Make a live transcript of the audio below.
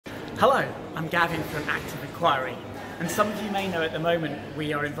Hello, I'm Gavin from Active Inquiry, and some of you may know at the moment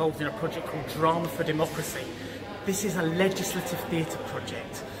we are involved in a project called For Democracy. This is a legislative theatre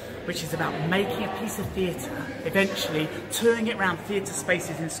project which is about making a piece of theatre, eventually touring it around theatre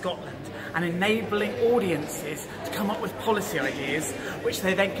spaces in Scotland and enabling audiences to come up with policy ideas which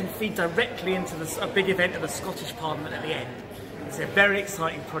they then can feed directly into a big event of the Scottish Parliament at the end. It's a very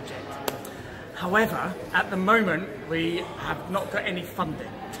exciting project. However, at the moment we have not got any funding,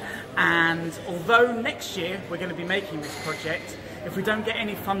 and although next year we're going to be making this project, if we don't get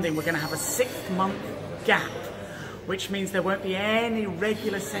any funding we're going to have a 6-month gap, which means there won't be any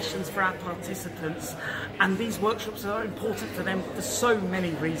regular sessions for our participants, and these workshops are important for them for so many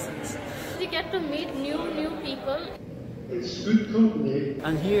reasons. You get to meet new people. It's good company.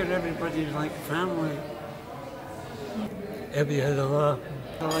 And here everybody's like family. Everybody has a laugh.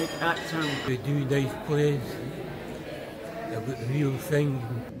 I like acting. We do nice plays about the real thing.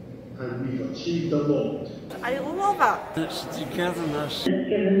 And we've achieved a lot. I love it. It's togetherness. It's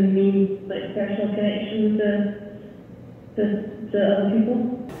given me like personal connection to other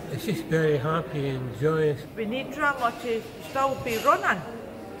people. It's just very happy and joyous. We need drama to still be running,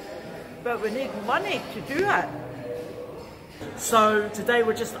 but we need money to do it. So today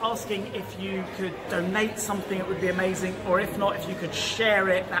we're just asking if you could donate something, it would be amazing, or if not, if you could share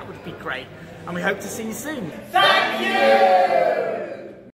it, that would be great. And we hope to see you soon. Thank you!